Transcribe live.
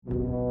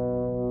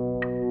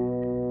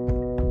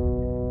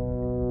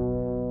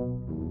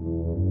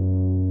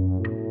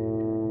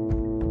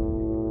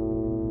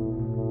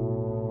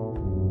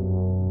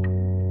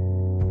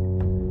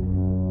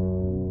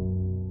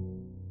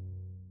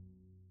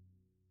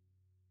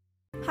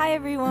Hi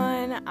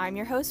everyone, I'm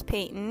your host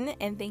Peyton,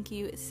 and thank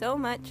you so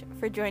much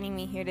for joining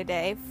me here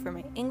today for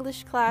my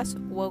English class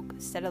Woke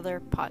Settler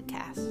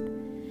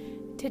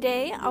podcast.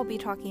 Today I'll be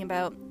talking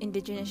about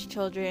Indigenous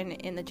children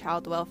in the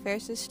child welfare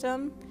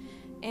system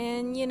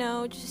and,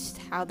 just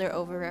how they're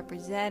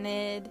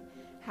overrepresented,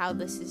 how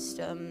the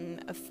system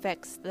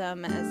affects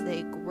them as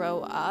they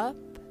grow up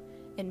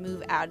and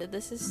move out of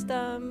the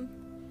system,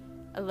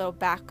 a little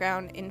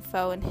background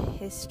info and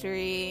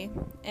history,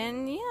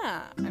 and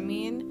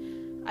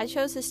I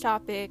chose this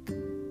topic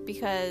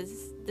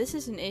because this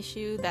is an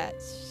issue that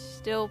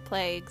still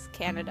plagues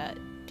Canada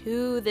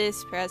to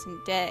this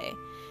present day,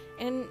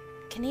 and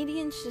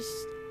Canadians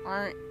just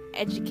aren't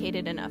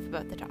educated enough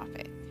about the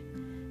topic.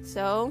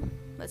 So,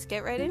 let's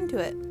get right into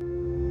it.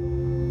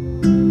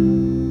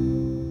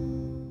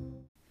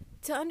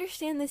 To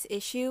understand this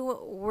issue,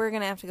 we're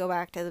going to have to go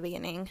back to the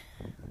beginning.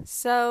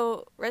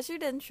 So,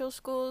 residential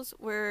schools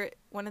were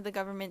one of the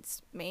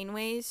government's main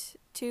ways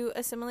to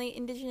assimilate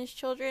Indigenous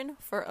children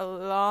for a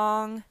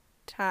long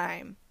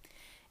time,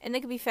 and they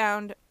could be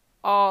found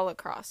all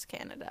across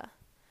Canada.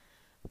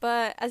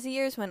 But as the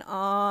years went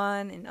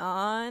on and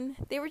on,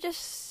 they were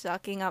just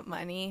sucking up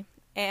money,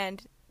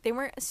 and they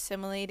weren't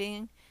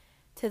assimilating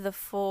to the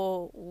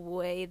full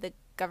way the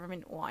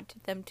government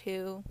wanted them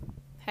to.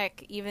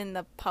 Heck, even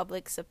the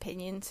public's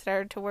opinion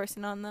started to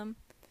worsen on them.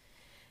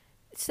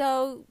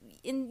 So,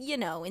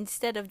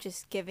 instead of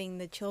just giving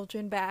the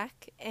children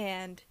back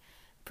and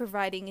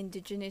providing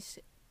Indigenous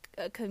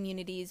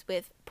communities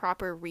with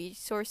proper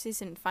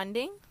resources and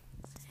funding,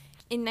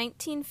 in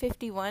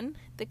 1951,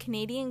 the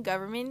Canadian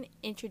government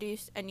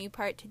introduced a new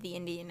part to the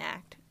Indian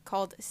Act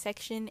called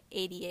Section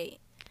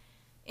 88.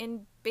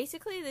 And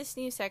basically, this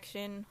new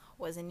section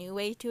was a new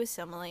way to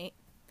assimilate.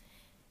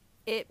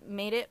 It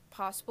made it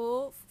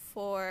possible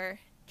for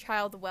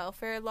child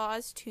welfare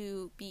laws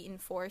to be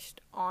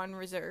enforced on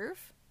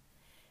reserve.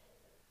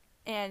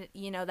 And,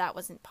 that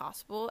wasn't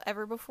possible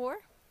ever before.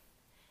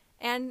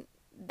 And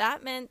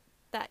that meant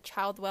that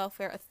child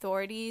welfare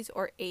authorities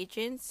or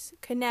agents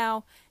could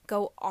now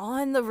go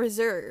on the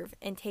reserve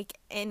and take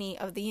any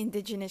of the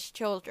Indigenous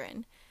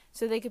children,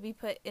 so they could be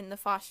put in the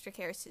foster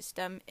care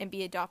system and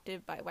be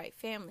adopted by white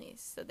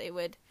families, so they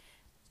would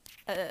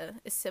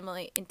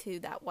assimilate into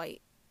that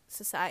white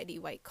society,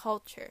 white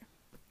culture.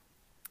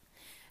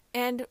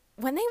 And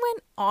when they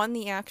went on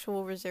the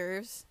actual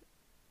reserves,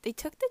 they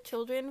took the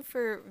children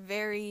for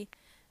very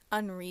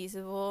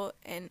unreasonable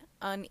and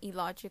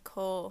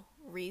unillogical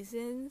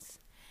reasons.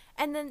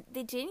 And then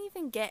they didn't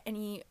even get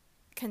any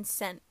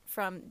consent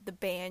from the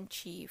band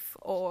chief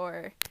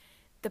or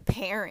the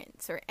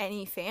parents or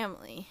any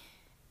family.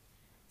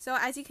 So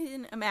as you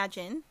can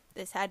imagine,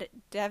 this had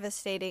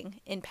devastating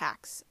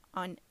impacts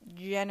on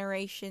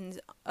generations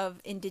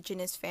of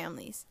Indigenous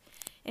families.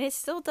 And it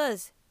still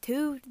does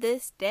to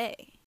this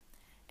day.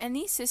 And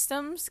these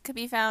systems could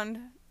be found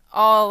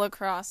all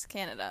across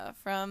Canada,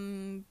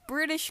 from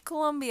British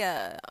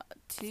Columbia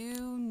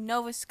to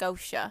Nova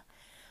Scotia,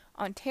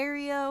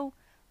 Ontario,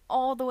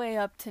 all the way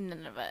up to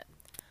Nunavut.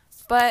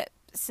 But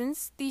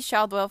since these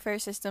child welfare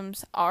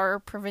systems are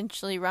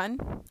provincially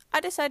run,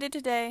 I decided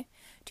today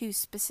to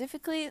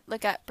specifically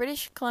look at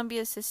British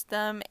Columbia's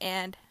system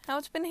and how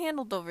it's been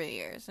handled over the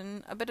years,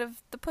 and a bit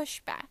of the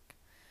pushback.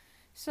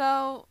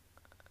 So,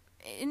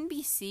 in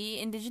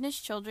BC, Indigenous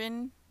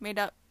children made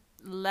up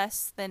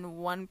less than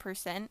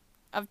 1%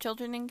 of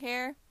children in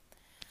care.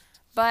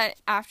 But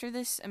after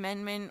this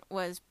amendment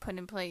was put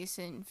in place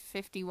in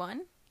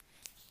 51,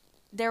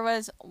 there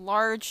was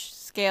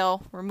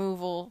large-scale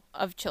removal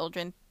of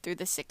children through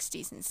the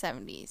 60s and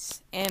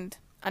 70s. And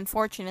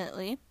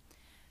unfortunately,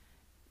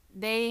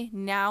 they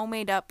now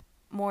made up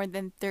more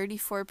than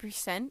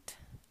 34%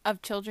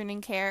 of children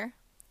in care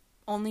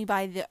only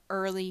by the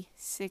early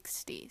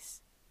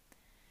 60s.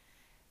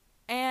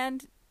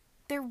 And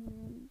there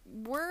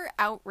were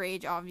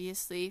outrage,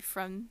 obviously,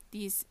 from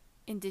these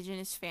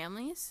Indigenous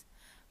families,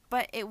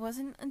 but it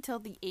wasn't until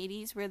the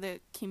 80s where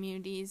the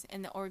communities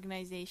and the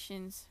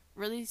organizations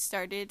really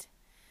started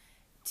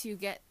to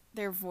get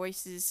their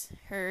voices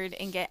heard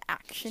and get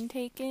action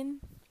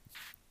taken.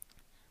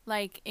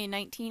 Like in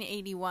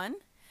 1981,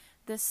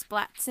 the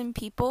Splatsin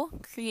people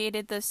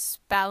created the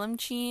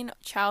Spalumcheen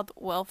Child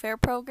Welfare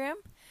Program,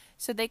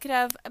 so they could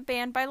have a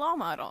banned by law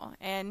model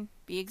and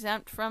be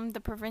exempt from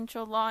the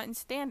provincial law and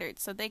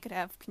standards, so they could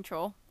have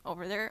control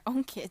over their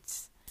own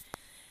kids.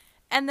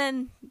 And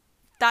then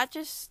that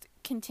just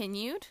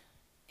continued,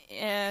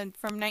 and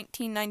from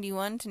 1991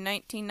 to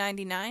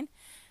 1999,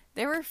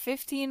 there were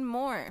 15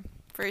 more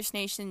First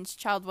Nations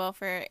child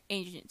welfare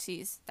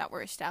agencies that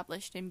were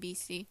established in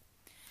BC.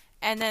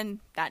 And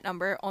then that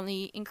number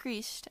only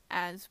increased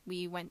as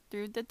we went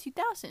through the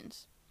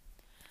 2000s.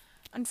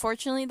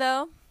 Unfortunately,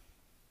 though,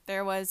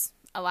 there was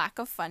a lack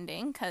of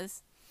funding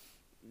because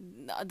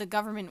the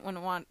government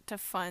wouldn't want to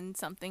fund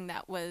something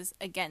that was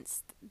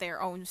against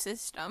their own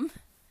system.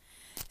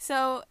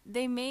 So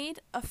they made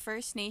a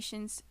First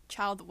Nations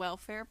child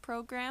welfare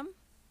program,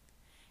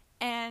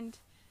 and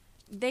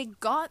they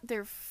got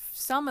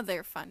some of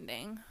their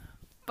funding,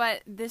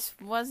 But this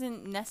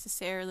wasn't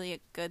necessarily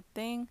a good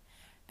thing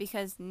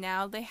because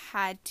now they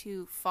had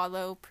to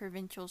follow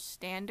provincial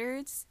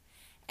standards,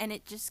 and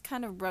it just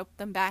kind of roped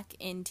them back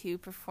into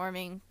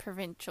performing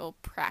provincial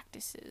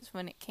practices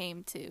when it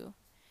came to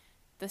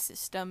the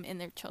system in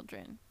their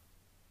children.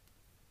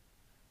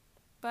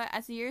 But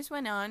as the years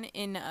went on,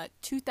 in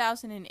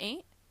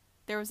 2008,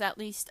 there was at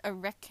least a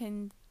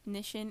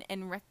recognition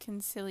and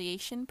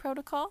reconciliation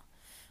protocol,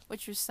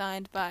 which was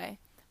signed by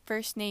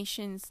First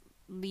Nations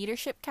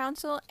Leadership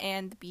Council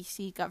and the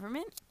BC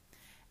government.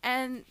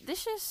 And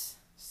this just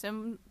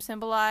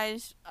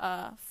symbolized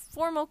a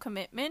formal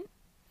commitment,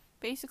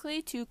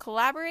 basically, to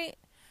collaborate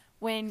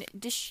when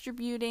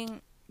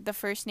distributing the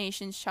First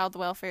Nations child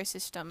welfare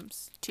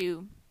systems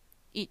to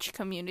each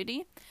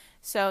community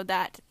so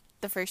that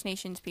the First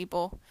Nations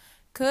people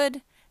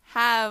could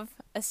have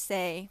a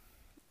say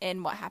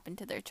in what happened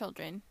to their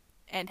children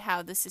and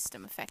how the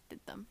system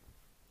affected them.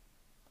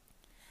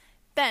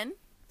 Then,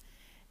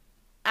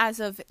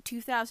 as of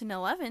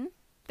 2011,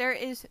 there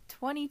is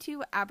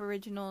 22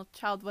 Aboriginal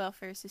child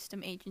welfare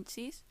system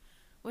agencies,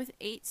 with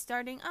 8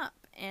 starting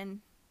up,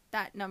 and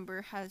that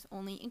number has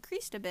only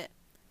increased a bit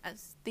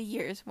as the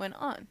years went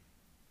on.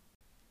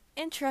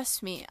 And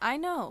trust me, I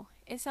know,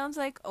 it sounds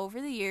like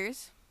over the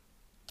years,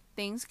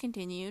 things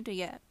continue to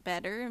get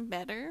better and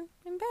better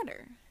and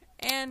better.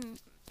 And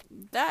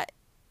that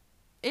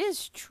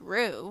is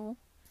true.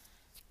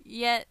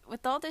 Yet,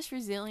 with all this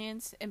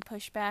resilience and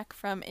pushback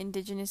from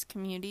Indigenous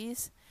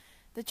communities,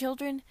 the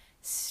children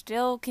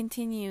still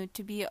continue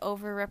to be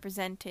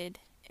overrepresented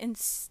and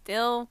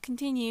still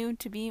continue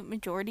to be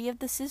majority of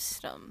the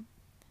system.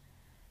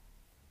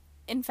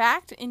 In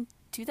fact, in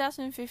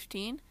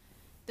 2015,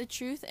 the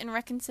Truth and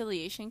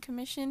Reconciliation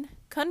Commission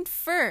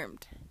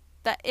confirmed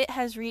that it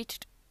has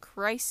reached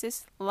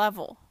crisis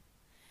level.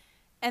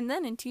 And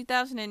then in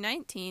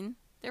 2019,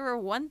 there were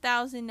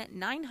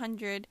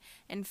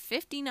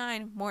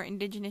 1,959 more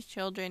Indigenous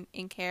children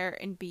in care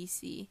in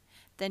BC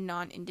than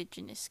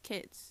non-Indigenous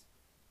kids.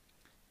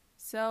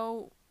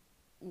 So,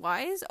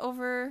 why is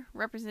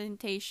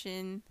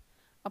overrepresentation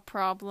a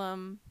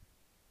problem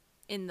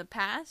in the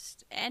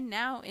past and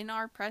now in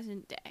our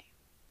present day?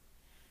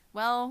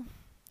 Well,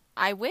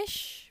 I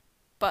wish,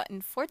 but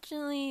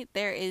unfortunately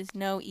there is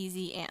no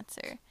easy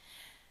answer,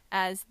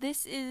 as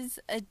this is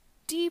a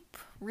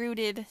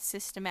deep-rooted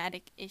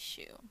systematic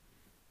issue.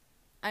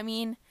 I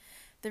mean,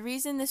 the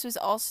reason this was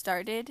all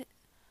started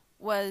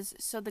was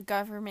so the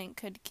government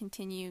could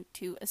continue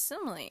to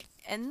assimilate,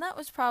 and that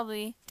was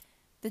probably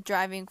the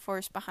driving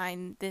force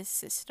behind this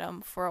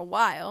system for a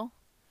while.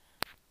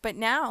 But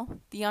now,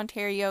 the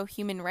Ontario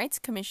Human Rights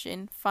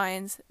Commission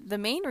finds the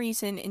main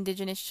reason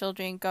Indigenous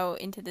children go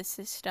into the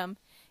system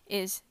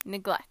is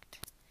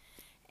neglect.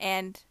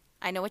 And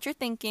I know what you're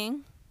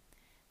thinking.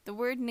 The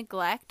word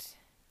neglect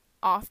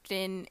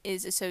often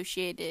is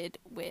associated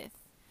with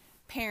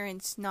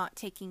parents not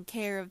taking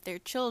care of their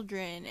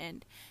children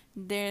and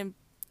their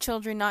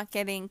children not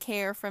getting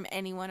care from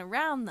anyone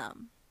around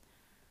them.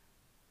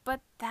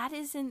 But that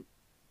isn't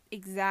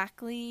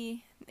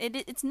exactly...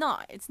 It's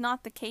not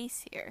the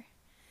case here.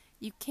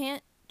 You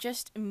can't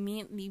just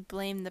immediately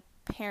blame the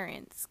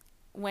parents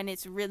when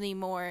it's really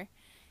more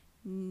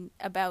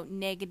about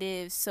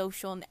negative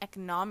social and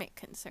economic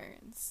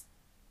concerns,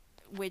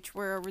 which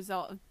were a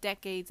result of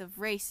decades of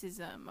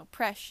racism,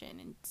 oppression,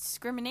 and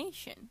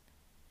discrimination.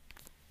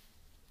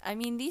 I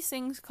mean, these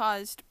things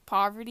caused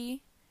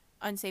poverty,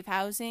 unsafe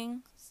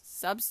housing,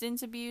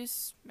 substance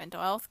abuse,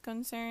 mental health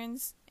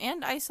concerns,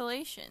 and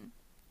isolation.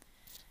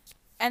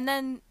 And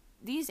then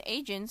these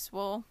agents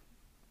will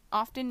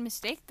often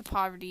mistake the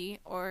poverty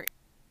or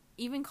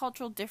even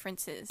cultural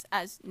differences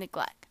as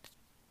neglect.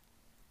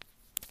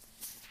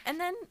 And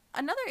then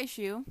another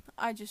issue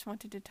I just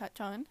wanted to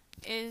touch on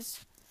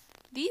is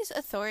these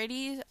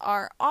authorities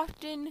are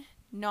often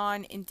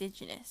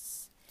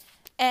non-Indigenous.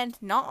 And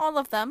not all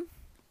of them,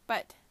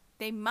 but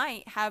they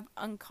might have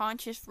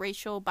unconscious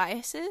racial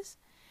biases,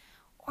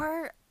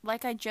 or,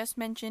 like I just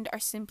mentioned, are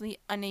simply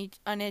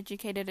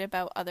uneducated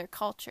about other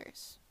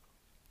cultures.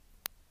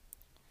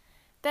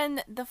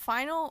 Then the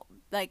final,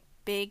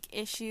 big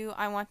issue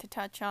I want to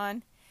touch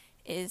on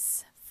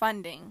is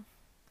funding.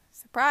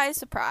 Surprise,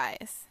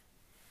 surprise.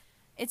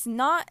 It's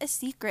not a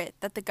secret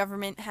that the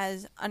government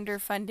has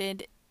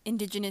underfunded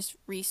Indigenous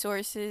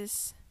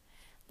resources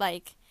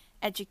like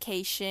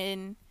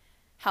education,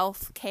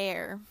 health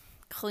care,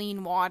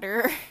 clean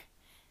water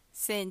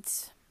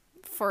since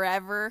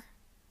forever.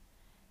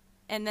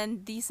 And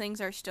then these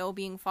things are still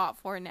being fought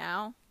for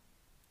now.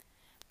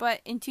 But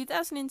in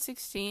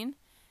 2016,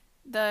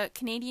 the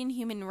Canadian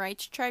Human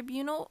Rights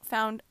Tribunal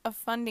found a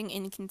funding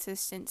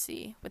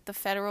inconsistency with the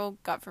federal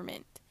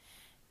government.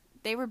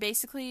 They were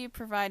basically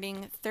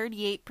providing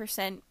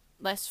 38%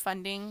 less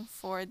funding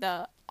for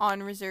the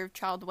on-reserve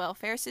child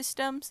welfare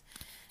systems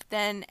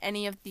than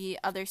any of the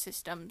other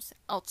systems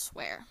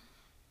elsewhere.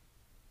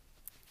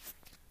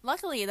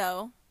 Luckily,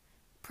 though,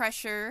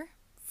 pressure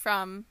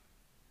from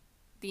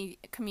the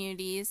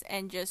communities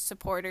and just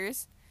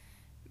supporters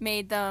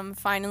made them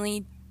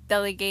finally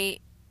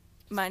delegate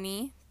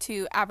money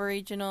to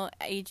Aboriginal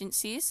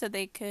agencies so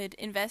they could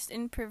invest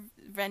in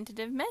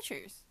preventative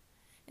measures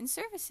and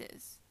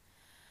services.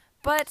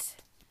 But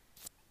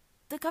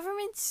the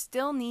government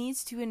still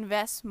needs to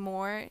invest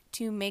more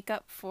to make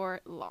up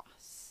for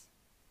loss.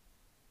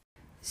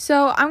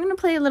 So I'm going to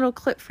play a little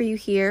clip for you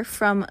here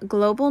from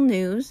Global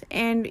News,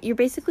 and you're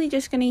basically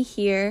just going to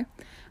hear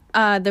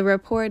the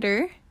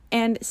reporter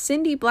and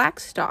Cindy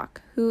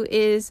Blackstock, who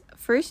is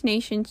First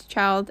Nations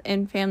Child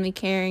and Family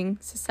Caring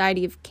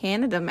Society of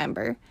Canada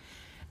member.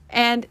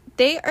 And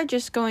they are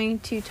just going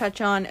to touch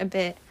on a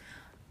bit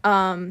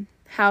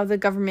how the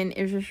government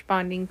is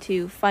responding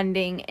to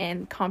funding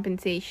and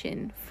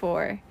compensation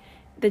for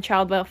the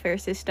child welfare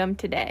system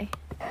today.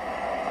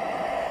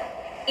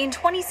 In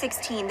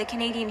 2016, the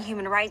Canadian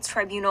Human Rights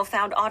Tribunal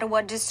found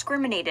Ottawa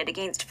discriminated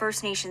against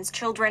First Nations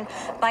children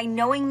by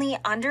knowingly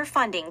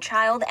underfunding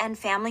child and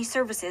family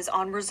services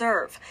on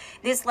reserve.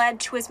 This led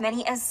to as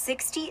many as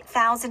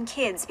 60,000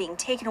 kids being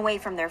taken away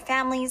from their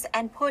families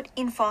and put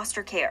in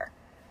foster care.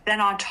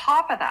 Then on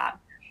top of that,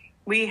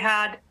 we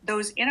had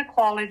those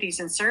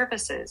inequalities in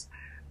services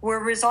were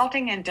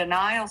resulting in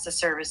denials of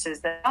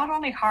services that not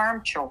only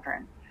harm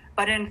children,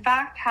 but in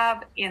fact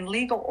have in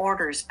legal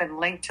orders been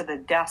linked to the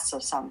deaths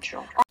of some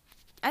children.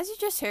 As you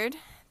just heard,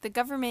 the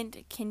government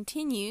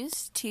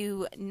continues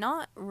to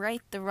not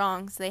right the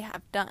wrongs they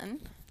have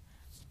done,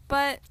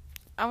 but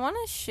I want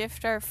to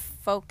shift our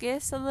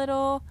focus a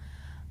little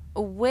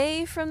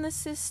away from the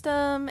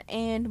system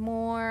and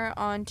more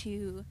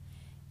onto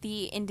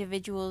the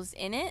individuals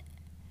in it.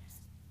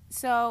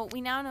 So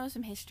we now know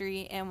some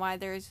history and why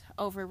there's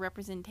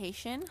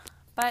overrepresentation,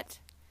 but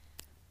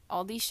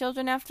all these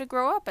children have to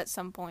grow up at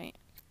some point.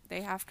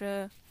 They have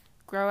to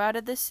grow out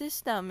of the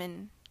system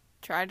and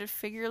try to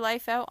figure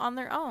life out on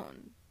their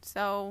own.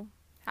 So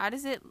how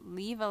does it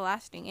leave a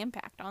lasting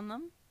impact on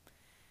them?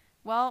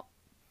 Well,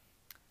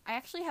 I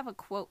actually have a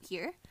quote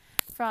here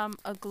from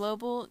a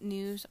Global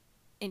News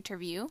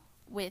interview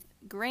with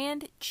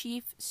Grand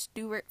Chief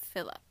Stuart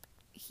Phillip.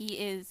 He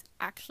is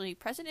actually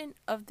president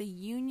of the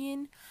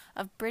Union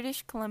of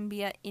British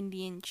Columbia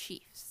Indian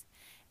Chiefs.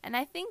 And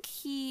I think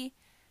he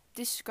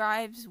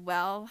describes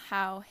well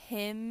how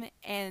him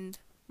and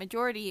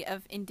majority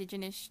of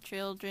Indigenous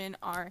children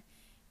are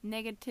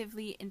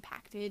negatively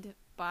impacted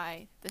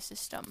by the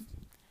system.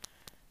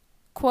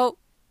 Quote,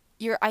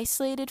 "You're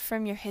isolated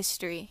from your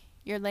history,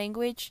 your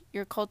language,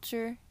 your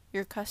culture,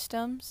 your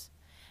customs.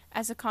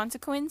 As a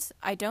consequence,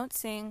 I don't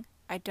sing,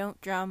 I don't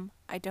drum,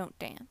 I don't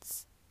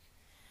dance.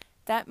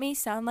 That may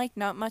sound like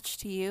not much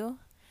to you,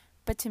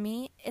 but to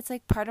me, it's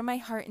like part of my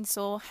heart and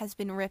soul has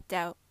been ripped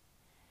out.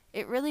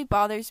 It really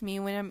bothers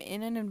me when I'm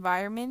in an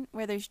environment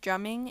where there's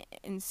drumming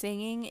and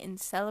singing and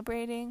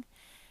celebrating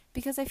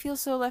because I feel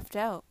so left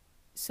out,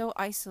 so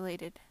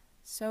isolated,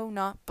 so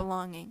not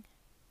belonging."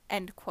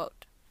 End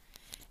quote.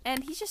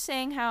 And he's just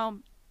saying how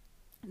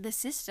the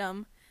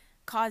system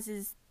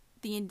causes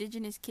the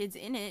Indigenous kids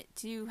in it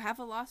to have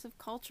a loss of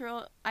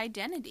cultural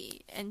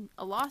identity and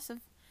a loss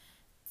of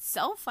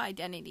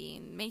self-identity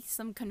and makes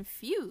them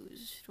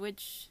confused,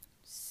 which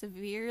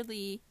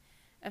severely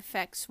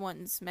affects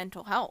one's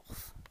mental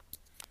health.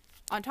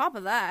 On top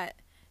of that,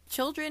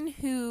 children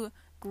who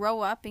grow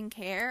up in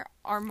care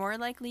are more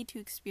likely to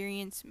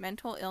experience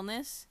mental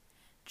illness,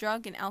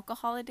 drug and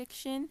alcohol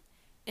addiction,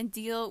 and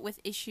deal with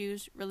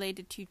issues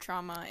related to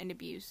trauma and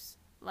abuse,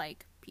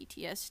 like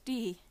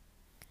PTSD.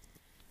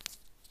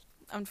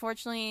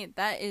 Unfortunately,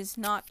 that is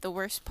not the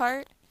worst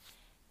part,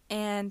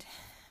 and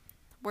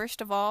worst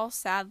of all,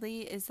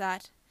 sadly, is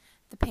that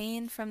the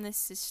pain from this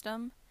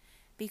system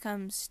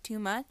becomes too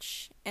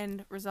much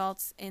and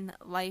results in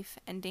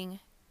life-ending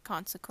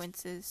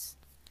consequences.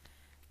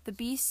 The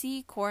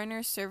BC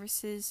Coroner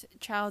Services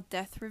Child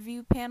Death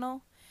Review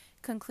Panel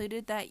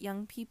concluded that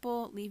young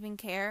people leaving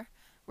care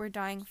were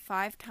dying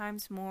 5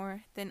 times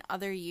more than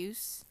other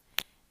youths,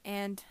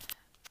 and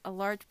a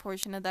large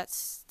portion of that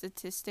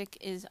statistic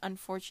is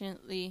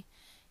unfortunately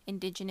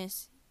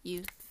Indigenous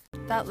youth.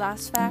 That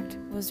last fact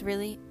was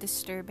really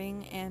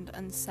disturbing and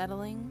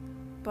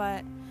unsettling,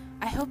 but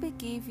I hope it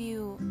gave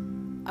you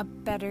a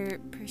better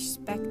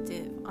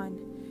perspective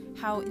on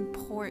how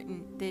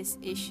important this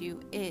issue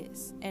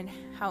is and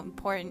how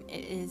important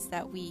it is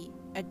that we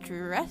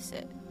address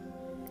it.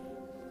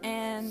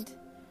 And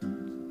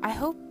I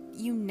hope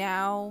you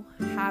now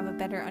have a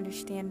better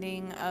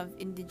understanding of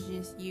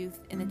Indigenous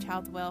youth in the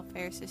child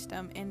welfare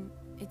system and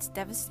its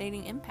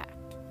devastating impact.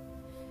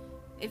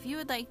 If you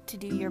would like to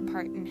do your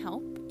part and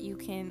help, you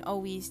can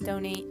always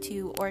donate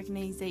to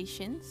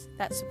organizations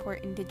that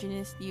support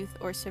Indigenous youth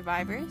or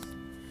survivors.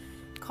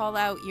 Call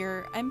out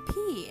your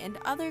MP and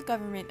other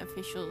government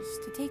officials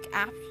to take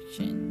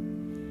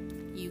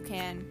action. You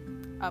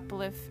can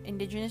uplift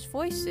Indigenous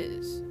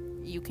voices.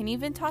 You can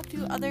even talk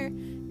to other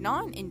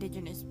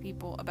non-Indigenous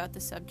people about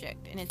the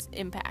subject and its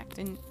impact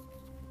and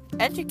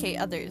educate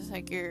others,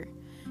 like your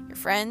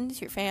friends,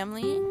 your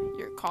family,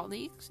 your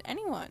colleagues,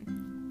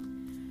 anyone.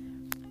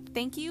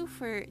 Thank you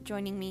for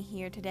joining me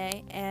here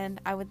today, and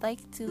I would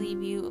like to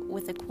leave you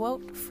with a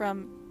quote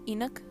from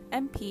Inuk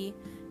MP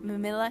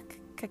Mimilek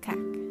Kakak.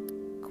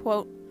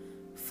 Quote,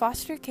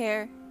 Foster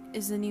care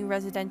is the new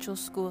residential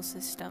school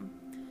system.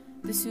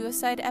 The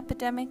suicide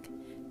epidemic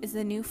is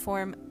the new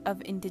form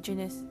of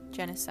indigenous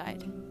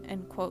genocide,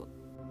 end quote.